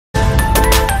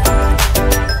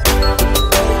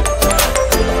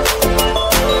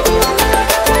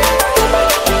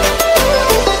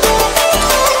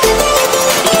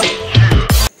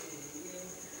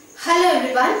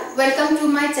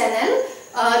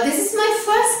This is my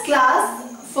first class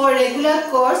for regular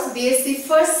course BSc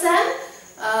first sem,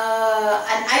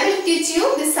 and I will teach you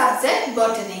the subject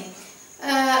botany.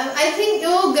 I think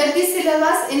you get the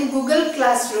syllabus in Google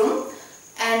Classroom,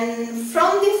 and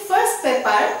from the first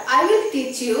paper I will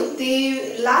teach you the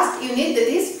last unit, that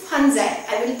is fungi.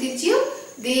 I will teach you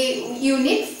the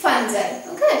unit fungi.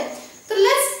 Okay, so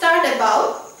let's start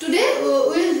about. Today we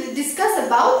will discuss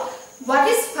about what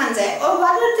is fungi or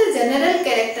what are the general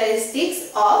characteristics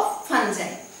of fungi.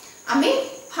 Ami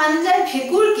fungi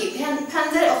bhekur ki,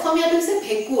 fungi Asamiya হৈছে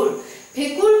ভেকুৰ,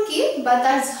 ভেকুৰ কি বা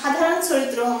তাৰ সাধাৰণ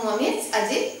চৰিত্ৰসমূহ আমি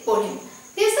আজি পঢ়িম।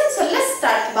 ঠিক আছে, so let's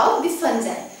start about the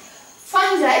fungi.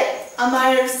 Fungi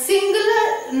আমাৰ singular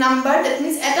number, that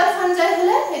means এটা fungi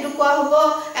হলে এটো কোৱা হ'ব,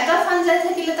 এটা fungi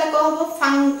থাকিলে তা কোৱা হ'ব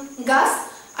fungus,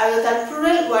 আৰু তাৰ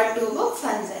plural word টো হ'ব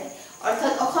fungi,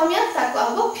 অৰ্থাৎ অসমীয়াত তা কোৱা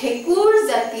হ'ব ভেকুৰ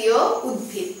জাতীয়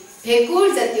উদ্ভিদ। ভেকুৰ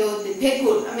জাতীয় উদ্ভিদ,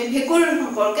 ভেকুৰ, আমি ভেকুৰ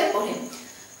সম্পৰ্কে পঢ়িম।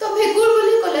 তো ভেকুৰ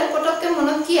বুলি ক'লে পটককে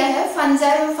মনত কি আহে?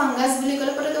 ফাঞ্জাই বা ফাংগাছ বুলি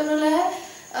ক'লে পটককে মনত আহে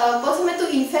প্ৰথমে তো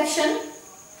ইনফেকশন,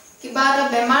 কিবা এটা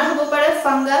বেমাৰ হ'ব পাৰে।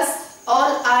 ফাংগাছ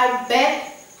অল আৰ বেড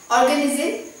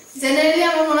অৰ্গানিজম। জেনাৰেলি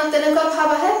আমাৰ মনত তেনেকুৱা ভাৱ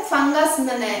আহে ফাংগাছ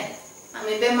মানে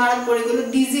আমি বেমাৰত পৰি গলো,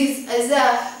 disease is a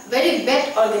very bed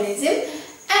অৰ্গানিজম।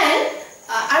 And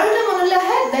আৰু এটা মনলৈ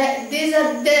আহে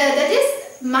that is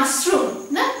মাশৰুম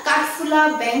না, কাঠফুলা,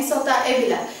 বেংচতা,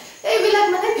 এইবিলাক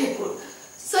মানে ভেকুৰ।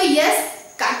 So yes,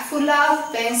 Katfula,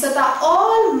 Pensata,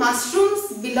 all mushrooms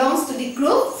belongs to the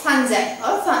group fungi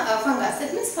or fungus.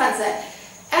 That means fungi.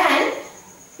 And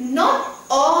not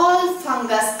all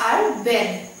fungus are bad.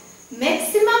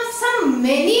 Maximum,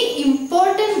 many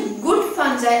important good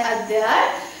fungi are there,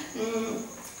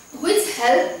 which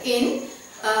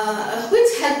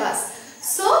help us.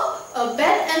 So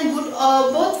bad and good,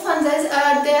 both fungi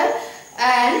are there.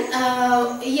 And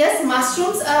yes,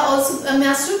 mushrooms are also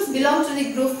mushrooms belong to the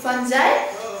group fungi.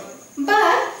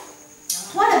 But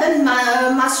what about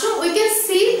mushroom? We can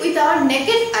see with our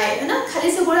naked eye. Na, khali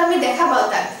sobore ami dekha pao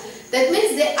tak. That means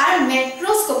they are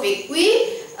macroscopic. We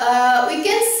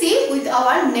can see with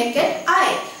our naked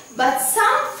eye. But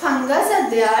some fungus are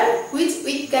there which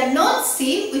we cannot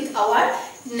see with our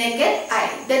naked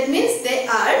eye. That means they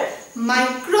are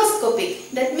microscopic.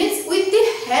 That means with the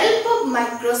help of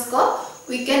microscope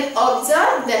we can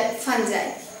observe that fungi.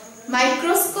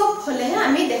 Microscope hole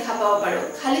ami dekha pao paru,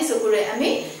 khali chokure ami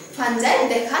fungi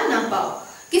dekha na pao.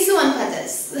 Kisuman fungi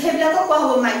heblako koa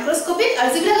hobo microscopic, aru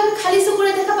jibilak ami khali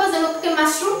chokure dekha pao janokke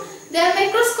mushroom, they are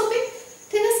microscopic.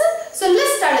 Thik ase, so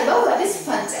let's start about what is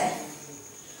fungi.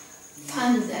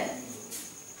 Fungi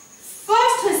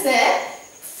first hoise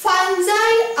fungi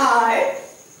are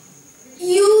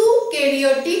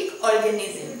eukaryotic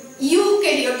organism.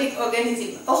 Eukaryotic organism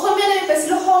Asamiya নাম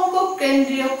পাইছিল সংকক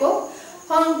কেন্দ্ৰীয়ক,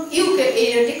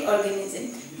 eukaryotic organism.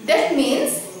 That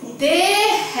means they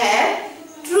have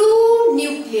true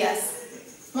nucleus.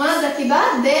 মনত ৰাখিবা,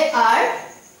 they are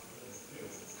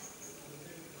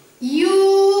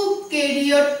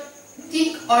eukaryotic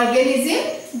organism.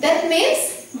 That means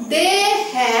they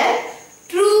have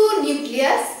true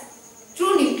nucleus.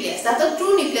 That is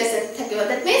true nucleus থাকিবা.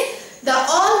 That means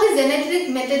all the genetic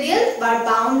material are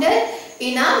bounded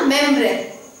in a membrane.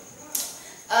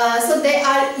 So they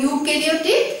are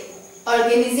eukaryotic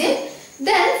organism.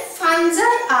 Then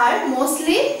fungi are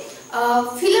mostly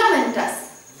filamentous,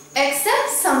 except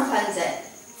some fungi.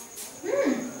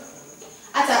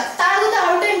 Acha, tar gote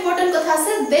aru important kotha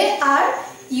ase, they are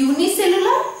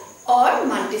unicellular or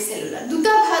multicellular.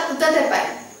 Duta te pai.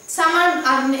 Some are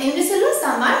unicellular,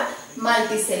 some are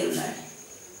multicellular.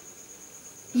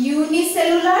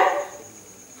 Unicellular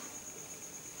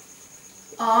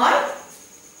or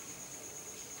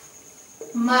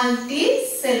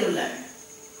multicellular.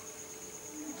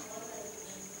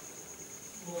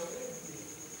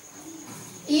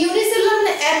 Unicellular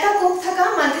মানে এটা কোষ থাকা,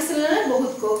 multicellular মানে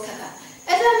বহুত কোষ থাকা।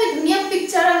 এটা আমি ধুনিয়া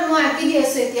পিকচাৰ মই আঁকি দি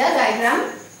আছো এতিয়া, ডায়াগ্ৰাম।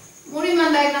 মোৰ ইমান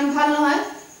ডায়াগ্ৰাম ভাল নহয়,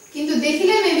 কিন্তু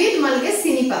দেখিলে মেবি তোমালোকে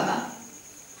চিনি পাবা।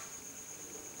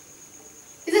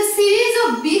 It's a series of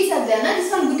beads are there, na? This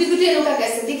one guti enuka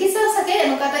kaise. Dekhisa sake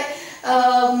enuka ta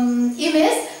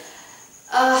image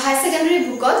high secondary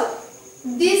bookot.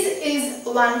 This is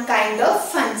one kind of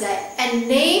fungi and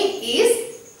name is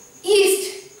yeast.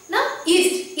 Na,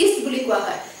 yeast buli koa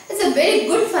hoy. It's a very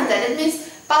good fungi. That means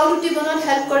powder bonot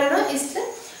help kore no yeast.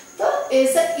 So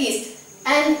it's a yeast,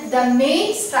 and the main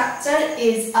structure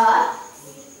is a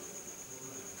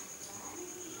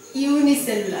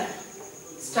unicellular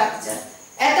structure.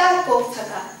 Eta কোষ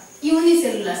থাকা,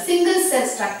 unicellular, single cell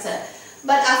structure.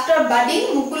 But after budding,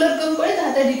 মুকুলত গম কৰে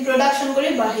তাহাতে reproduction কৰি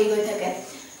বাঢ়ি গৈ থাকে.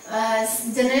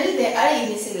 Generally they are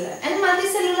unicellular. And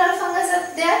multicellular fungus are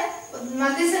there.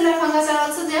 Multicellular fungus are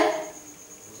also there.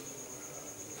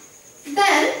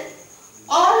 Then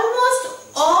almost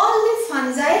all the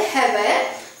fungi have a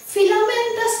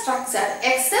filamentous structure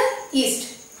except yeast.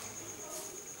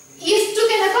 Yeast to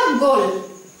kenaka goal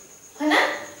है ना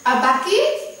और बाकी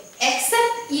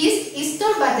except yeast तो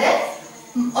बदे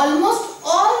almost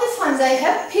all the fungi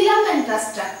have filamentous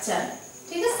structure.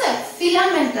 ठीक है sir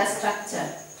filamentous structure.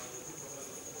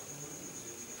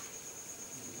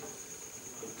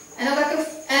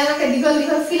 এনেকা দীঘল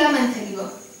filament থাকিব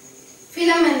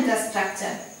filamentous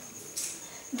structure.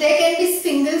 They can be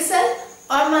single cell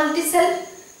or multi cell.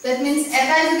 That means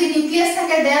eta jodi nucleus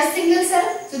thake they are single cell,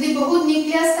 jodi bahut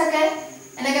nucleus thake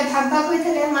enaka bhag hoi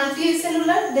thake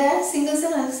multicellular, they are single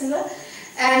cell multicellular.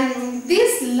 And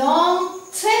this long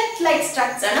thread like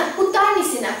structure na putar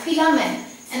nisina filament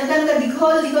enaka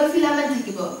dীঘল filament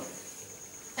thakibo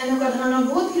enaka dhৰণৰ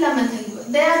bahut filament thakibo.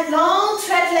 They are long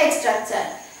thread like structure.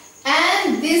 And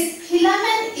this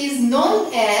filament is known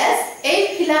as a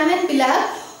filament bilak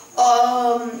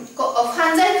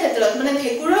fungi khetrot mane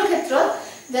bhekuror khetrot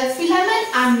the filament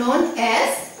are known as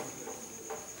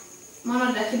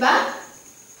monot rakhiba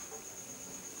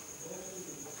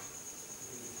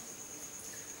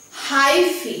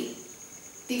hyphae.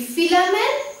 The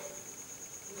filament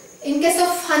in case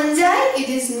of fungi it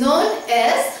is known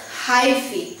as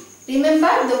hyphae.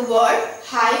 Remember the word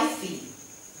hyphae.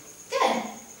 Okay.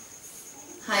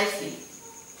 Hyphae.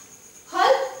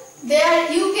 They are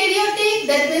eukaryotic.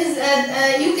 That means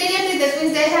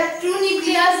they have two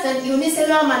nucleus, then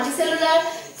unicellular, multicellular,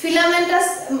 filamentous.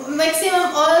 Maximum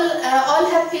all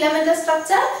have filamentous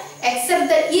structure except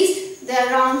the yeast. They are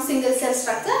round single cell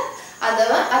structure.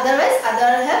 Otherwise,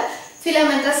 other have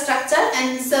filamentous structure. And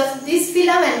so this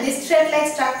filament, this thread-like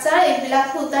structure, it will have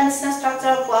putanishna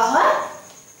structure koa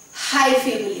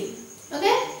hyphae boli.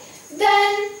 Okay. Then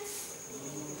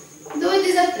though it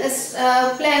is a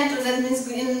plant, that means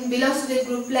belongs to the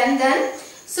group plant, then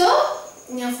so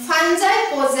fungi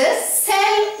possess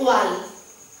cell wall.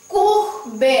 Koch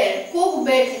bear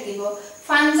thakibo.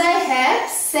 Fungi have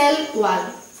cell wall.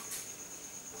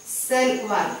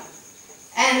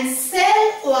 And cell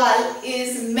wall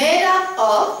is made up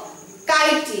of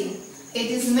chitin. It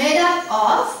is made up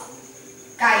of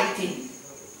chitin.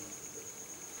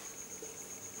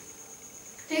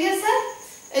 ठीक है sir?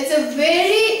 It's a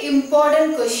very important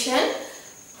question.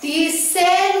 The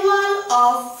cell wall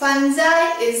of fungi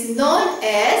is known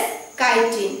as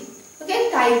chitin. Okay,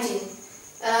 chitin.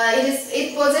 It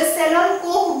possesses cell wall.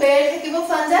 Koch bear thakibo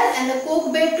fungi and the koch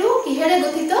bear to kihere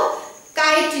gothito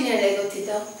chitin ere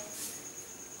gothito.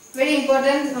 Very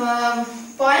important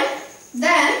point.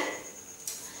 Then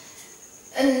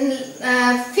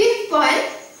fifth point,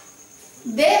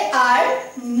 they are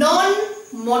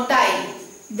non-motile.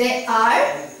 They are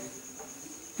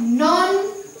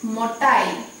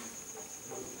non-motile.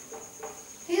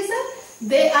 Yes, sir?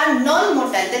 They are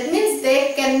non-motile. That means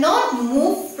they cannot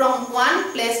move from one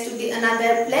place to the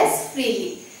another place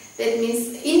freely. That means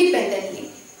independently.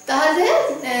 তাহলে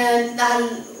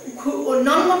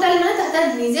non-motile মানে তাহাদের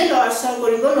নিজে লড়ছড়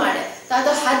কৰিব নোৱাৰে।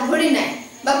 তাহাতৰ হাত ভৰি নাই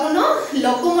বা কোনো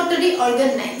locomotory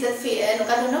organ নাই যে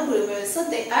এনেকা ধৰণৰ কৰিব পাৰে। So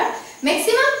they are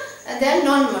maximum they are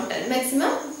non-motile.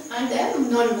 Maximum and they are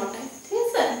non-motile. Yes,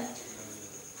 sir.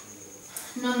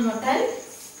 Non-motile.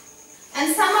 And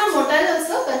some are motile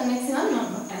also, but maximum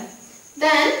non-motile.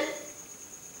 Then,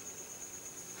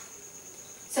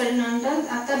 sorry, non-motile.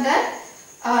 After that,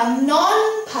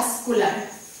 non-vascular.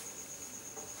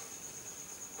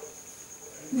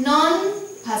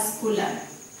 Non-vascular.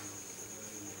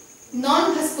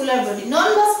 Non-vascular body.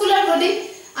 Non-vascular body.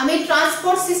 আমি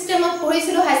transport সিস্টেমত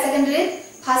পঢ়িছিলো high secondary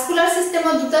vascular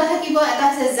সিস্টেমত দুটা থাকিব এটা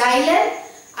আছে xylem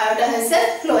আৰু এটা আছে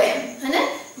phloem হয়নে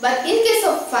but in case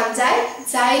of fungi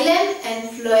xylem and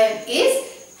phloem is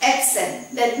absent.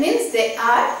 That means they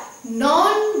are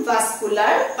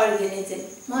non-vascular organism.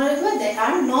 মনে ৰাখিব they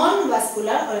are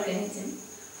non-vascular organism.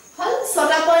 হল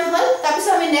ছটা পয়েন্ট হল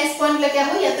তাৰপিছত আমি নেক্সট পয়েন্ট লৈকে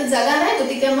আহো ইয়াতে জাগা নাই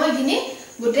গতিকে মই ইখিনি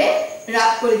গুটে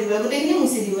ৰাপ কৰি দিব গুটেখিনি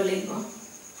মুছি দিব লাগিব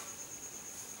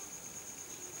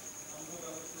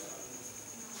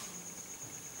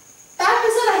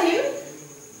তাৰপিছত আহিম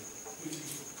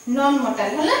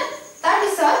non-motile হলে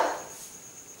তাৰপিছত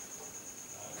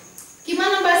কিমান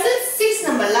নম্বৰ আছে 6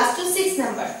 নম্বৰ লাষ্ট টু 6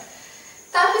 নম্বৰ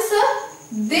তাৰপিছত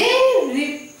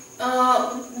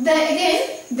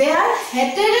they are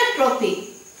heterotrophic.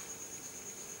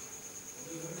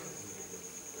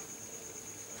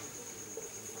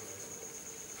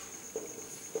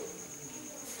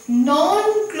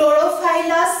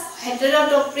 Non-chlorophyllous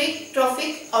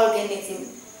heterotrophic organism.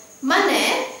 Mane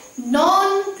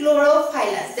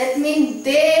non-chlorophyllous. That means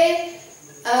they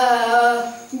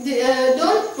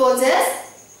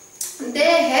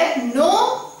have no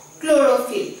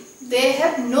chlorophyll. They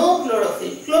have no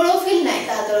chlorophyll. Chlorophyll nai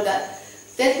tahator gat.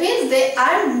 That means they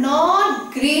are not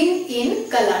green in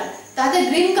color. Tahate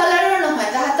green color or nohoy,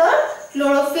 tahator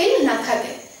chlorophyll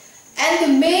nathake. And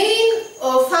the main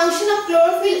function of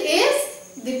chlorophyll is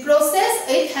the process.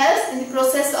 It helps in the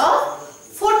process of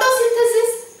photosynthesis.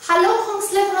 Halo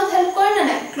hongsle konot help kore na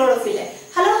nai chlorophyll.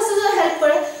 Halo hongsle help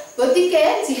kore. Gotike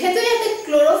jihetu yate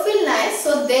chlorophyll nai,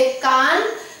 so they can't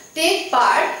take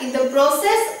part in the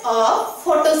process of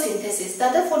photosynthesis.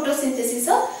 Tate photosynthesis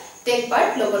of take part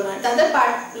logon nare. Tate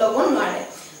part logon nare.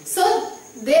 So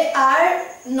they are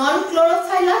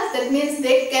non-chlorophyllous. That means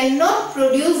they cannot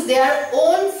produce their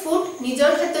own food.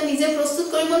 Nijor khadyo nije prostut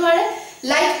koribo nware.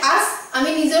 Like us, ami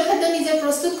nijor khadyo nije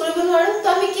prostut koribo nwaro. To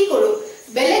ami ki koru?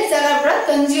 Beleg jagar pora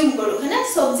consume koru. Hana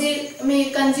sobji ami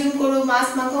consume koru, mas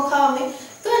mangkho khao ami.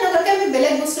 To enokake ami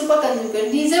beleg bostur por consume koru.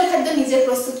 Nijor khadyo nije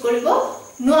prostut koribo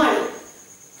nwaro.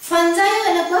 Fungi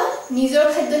enokwa nijor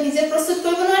khadyo nije prostut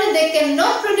koribo nware. They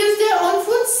cannot produce their own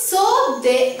food, so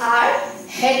they are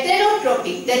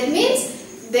heterotrophic. That means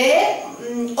they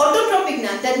autotrophic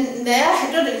na. That they are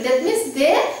heterotrophic. That means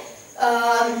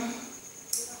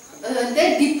they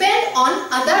depend on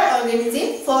other organism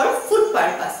for food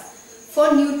purpose. For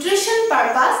nutrition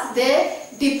purpose, they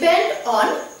depend on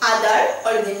other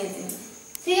organism.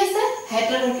 ঠিক আছে?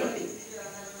 Heterotrophic.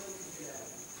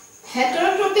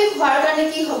 Heterotrophic হওয়ার কারণে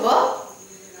কি হবে?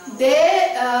 They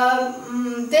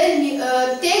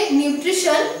take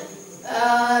nutrition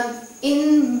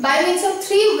by means of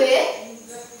three way.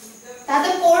 তাতে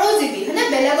পরজীবী মানে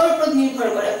বেলেগৰ ওপৰত নিৰ্ভৰ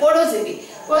কৰে পৰজীবী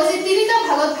তিনিটা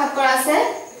ভাগত ভাগ কৰা আছে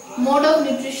mode of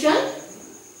nutrition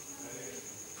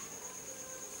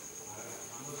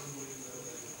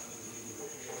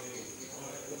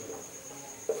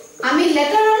আমি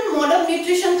later on mode of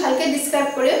nutrition ভালকে describe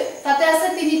কৰিম তাতে আছে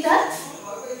তিনিটা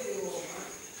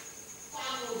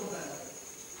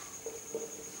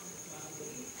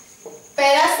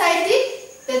parasitic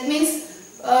that means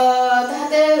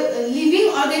তাহাতে লিভিং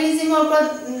অর্গানিজমৰ ওপৰত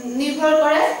নিৰ্ভৰ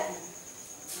কৰে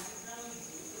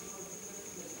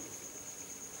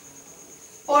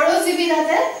পৰজীৱী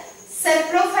তাহাতে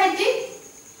saprophytic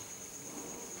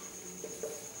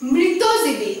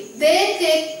মৃতজীৱী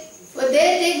they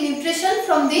take nutrition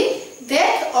from the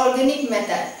dead organic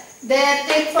matter they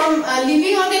take from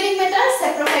living organic matter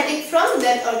saprophytic from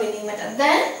dead organic matter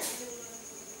then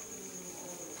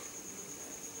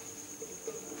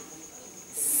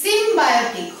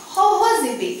symbiotic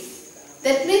hohozybic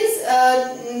that means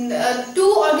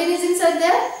two organisms are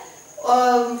there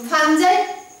fungi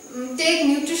take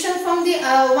nutrition from the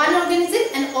one organism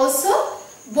and also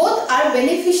both are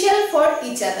beneficial for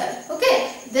each other okay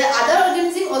the other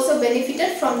organism also benefited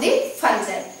from the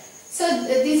fungi so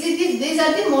these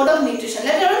are the mode of nutrition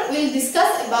later on we will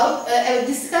discuss about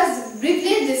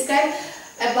briefly describe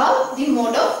about the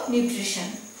mode of nutrition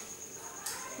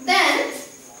then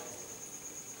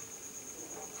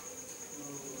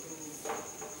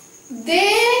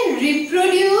they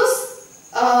reproduce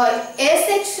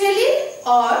asexually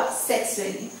or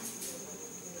sexually.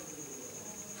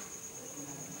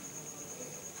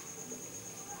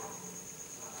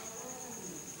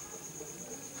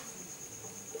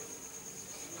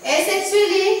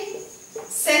 Asexually,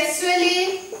 sexually,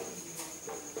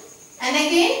 and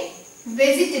again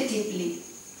vegetatively.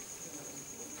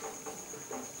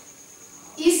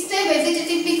 Iste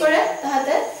vegetatively kore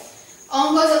tahate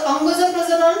অঙ্গজ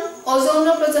প্রজনন অযৌন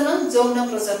প্রজনন যৌন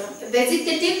প্রজনন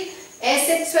vegetative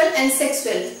asexual and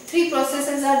sexual three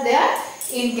processes are there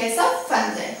in case of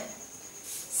fungi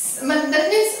that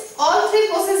means all three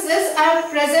processes are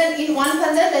present in one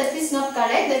fungi that is not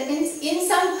correct that means in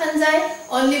some fungi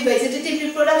only vegetative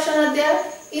reproduction are there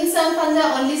in some fungi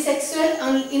only sexual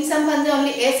in some fungi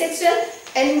only asexual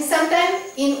and sometimes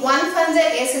in one fungi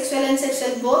asexual and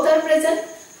sexual both are present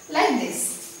like this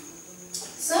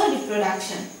so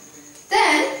reproduction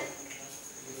then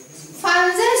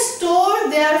fungi store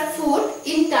their food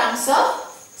in terms of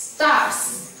stars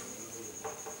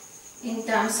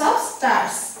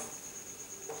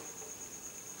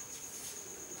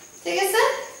ठीक है sir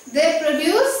they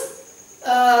produce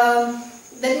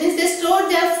that means they store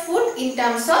their food in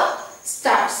terms of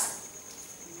stars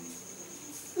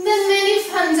then many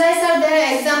fungi are there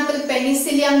example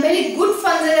penicillium very good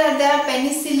fungi are there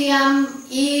penicillium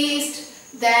yeast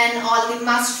then all the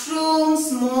mushrooms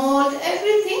mold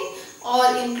everything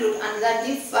all include under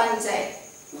the fungi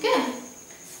okay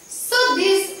so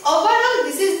this overall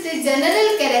this is the general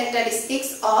characteristics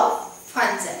of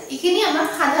fungi ekhini amar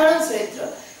sadharon charitra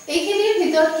ekhinir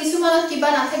bhitor kisumanot kiba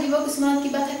na thakibo kisumanot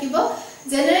kiba thakibo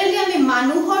generally ami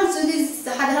manuhor jodi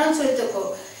sadharon charitra ko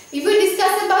If we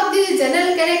discuss about the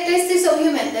general characteristics of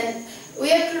human, then we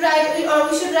have to write, or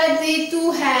we should write the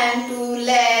 2 hand, 2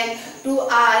 leg, 2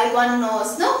 eye, 1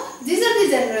 nose. No, these are the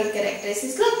general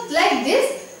characteristics. Look like this.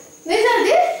 These are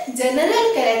the general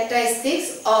characteristics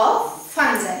of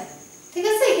fungi. ঠিক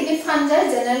আছে, এখানে fungi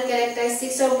general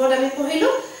characteristics of what আমি পঢ়িলো.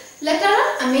 Later on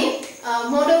আমি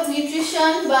mode of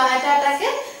nutrition বা এটাকে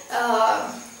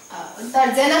তার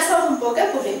জেনাসৰ সম্পৰ্কে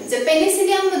পঢ়িম. যে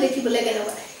পেনিসিলিয়াম দেখিবলৈ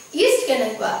কেনেকুৱা, yeast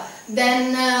কেনেকুৱা, then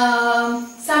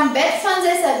some bad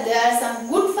fungi are there, some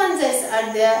good fungi are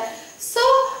there, so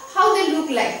how they look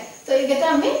like. তো এইটা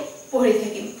আমি পঢ়ি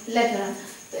থাকিম later on.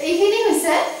 তো এইখিনি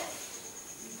হৈছে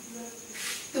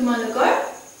তোমালোকৰ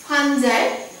fungi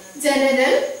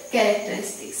general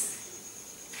characteristics.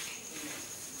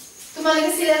 তোমালোকে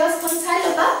সিলেবাসখন চাই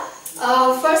লবা.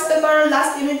 ফার্স্ট পেপাৰৰ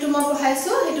লাস্ট ইউনিট মই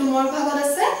পঢ়াইছো, হেতু মোৰ ভাগত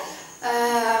আছে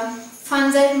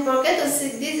fungi সম্পৰ্কে. তো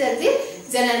these are the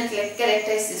general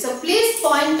characteristics. So please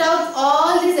point out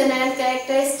all the general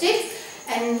characteristics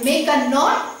and make a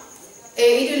note.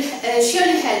 It will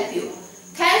surely help you.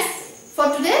 Thanks for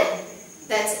today.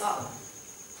 That's all.